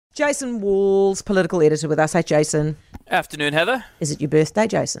Jason Walls, political editor with us. Hey, Jason. Afternoon, Heather. Is it your birthday,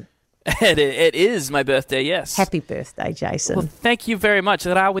 Jason? It is my birthday, yes. Happy birthday, Jason. Well, thank you very much.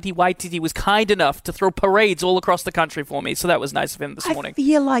 Rawati Waititi was kind enough to throw parades all across the country for me, so that was nice of him this morning. I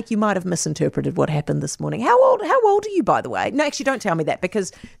feel like you might have misinterpreted what happened this morning. How old are you, by the way? No, actually, don't tell me that,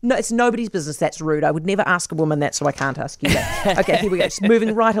 because it's nobody's business. That's rude. I would never ask a woman that, so I can't ask you that. Okay, here we go. Just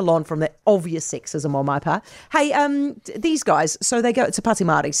moving right along from the obvious sexism on my part. Hey, these guys, so they go, it's a Pāti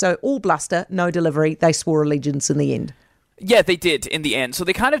Māori, so all bluster, no delivery. They swore allegiance in the end. Yeah, they did in the end. So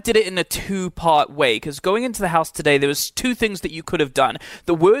they kind of did it in a two-part way, because going into the house today, there was two things that you could have done.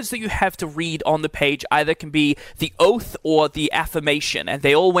 The words that you have to read on the page either can be the oath or the affirmation, and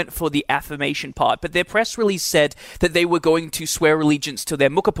they all went for the affirmation part. But their press release said that they were going to swear allegiance to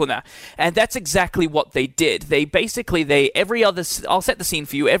their mokopuna, and that's exactly what they did. I'll set the scene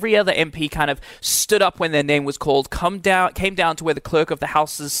for you. Every other MP kind of stood up when their name was called, came down to where the clerk of the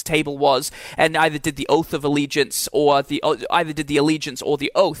house's table was, and either did the oath of allegiance or the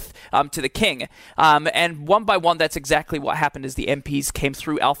oath to the king. And one by one, that's exactly what happened as the MPs came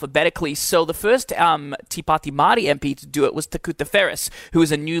through alphabetically. So the first Te Pāti Māori MP to do it was Takuta Ferris, who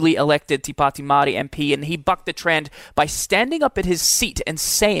is a newly elected Te Pāti Māori MP, and he bucked the trend by standing up at his seat and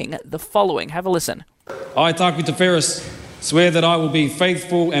saying the following. Have a listen. I, Takuta Ferris, swear that I will be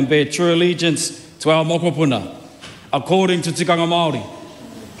faithful and bear true allegiance to our mokopuna, according to tikanga Māori.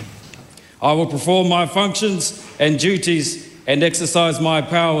 I will perform my functions and duties and exercise my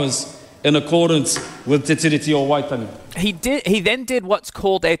powers in accordance with Te Tiriti o Waitangi. He then did what's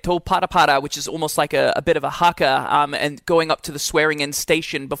called a tō parapara, which is almost like a bit of a haka, and going up to the swearing-in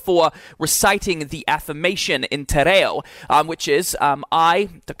station before reciting the affirmation in te reo, which is, I,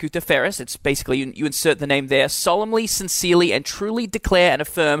 Takuta Ferris, it's basically, you insert the name there, solemnly, sincerely, and truly declare and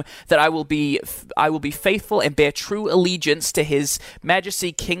affirm that I will be faithful and bear true allegiance to His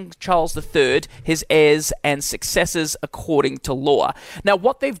Majesty King Charles III, his heirs and successors according to law. Now,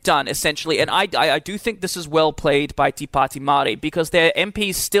 what they've done, essentially, and I do think this is well played by Te Pāti Māori, because their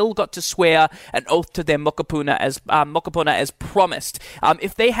MPs still got to swear an oath to their mokopuna as promised.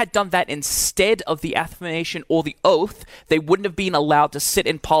 If they had done that instead of the affirmation or the oath, they wouldn't have been allowed to sit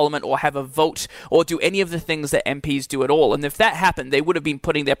in Parliament or have a vote or do any of the things that MPs do at all. And if that happened, they would have been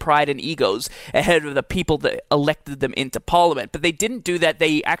putting their pride and egos ahead of the people that elected them into Parliament. But they didn't do that.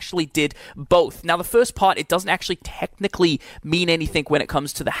 They actually did both. Now, the first part, it doesn't actually technically mean anything when it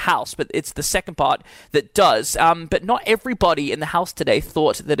comes to the House, but it's the second part that does. But not everybody in the House today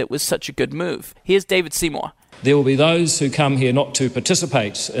thought that it was such a good move. Here's David Seymour. There will be those who come here not to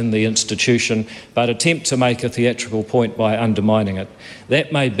participate in the institution, but attempt to make a theatrical point by undermining it.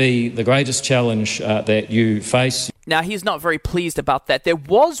 That may be the greatest challenge that you face. Now, he's not very pleased about that. There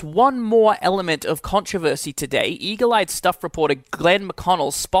was one more element of controversy today. Eagle-eyed stuff reporter Glenn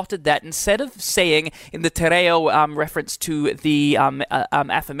McConnell spotted that instead of saying in the te reo reference to the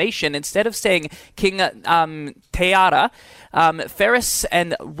affirmation, instead of saying King Teara, Ferris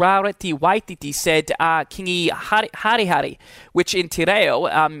and Rawati Waititi said Kingi Hari, which in te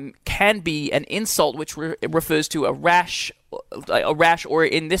reo can be an insult which refers to a rash, or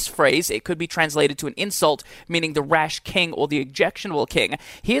in this phrase, it could be translated to an insult, meaning the rash king or the objectionable king.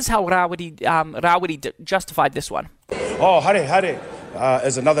 Here's how Rawati justified this one. Oh, Hare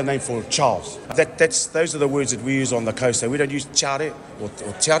is another name for Charles. Those are the words that we use on the coast. So we don't use chare or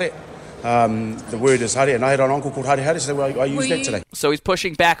tiare. The word is Hare, and I had an uncle called Hare, so I used that today. So he's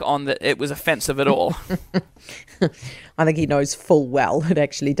pushing back on that it was offensive at all. I think he knows full well it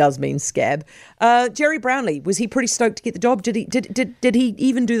actually does mean scab. Jerry Brownlee, was he pretty stoked to get the job? Did he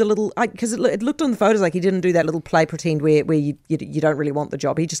even do the little, because it looked on the photos like he didn't do that little play pretend where you don't really want the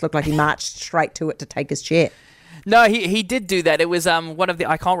job. He just looked like he marched straight to it to take his chair. No, he did do that. It was one of the,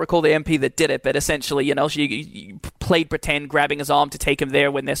 I can't recall the MP that did it, but essentially, she played pretend, grabbing his arm to take him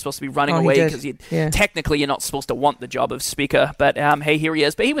there when they're supposed to be running away, because technically you're not supposed to want the job of speaker. But hey, here he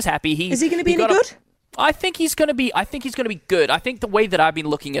is. But he was happy. Is he going to be any good? I think he's going to be good. I think the way that I've been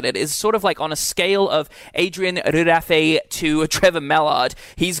looking at it is sort of like on a scale of Adrian Rurafe to Trevor Mallard,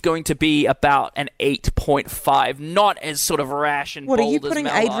 he's going to be about an 8.5, not as sort of rash and bold as Mallard. What, are you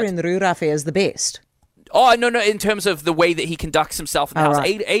putting Adrian Rurafe as the best? Oh, no, in terms of the way that he conducts himself in the house.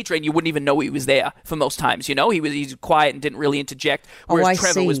 Right. Adrian, you wouldn't even know he was there for most times, he's quiet and didn't really interject, whereas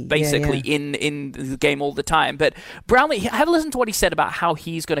Trevor was basically in the game all the time. But Brownlee, have a listen to what he said about how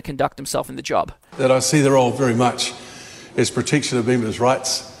he's going to conduct himself in the job. That I see the role very much as protection of members'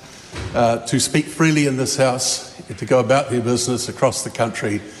 rights to speak freely in this house, to go about their business across the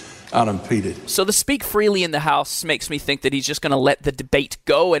country unimpeded. So the speak freely in the House makes me think that he's just going to let the debate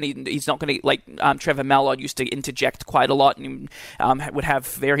go, and he's not going to, like Trevor Mallard used to interject quite a lot, and would have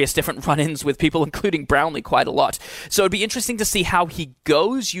various different run-ins with people, including Brownlee, quite a lot. So it'd be interesting to see how he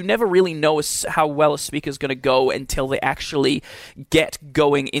goes. You never really know how well a speaker's going to go until they actually get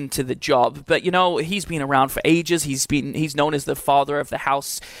going into the job. But, he's been around for ages. He's known as the father of the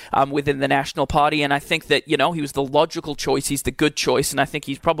House within the National Party, and I think that, he was the logical choice. He's the good choice, and I think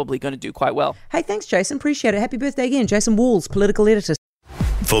he's probably going to do quite well. Hey, thanks, Jason. Appreciate it. Happy birthday again. Jason Walls, political editor.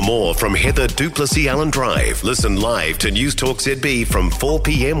 For more from Heather Duplessis Allen Drive, listen live to News Talk ZB from 4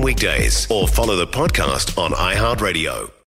 p.m. weekdays or follow the podcast on iHeartRadio.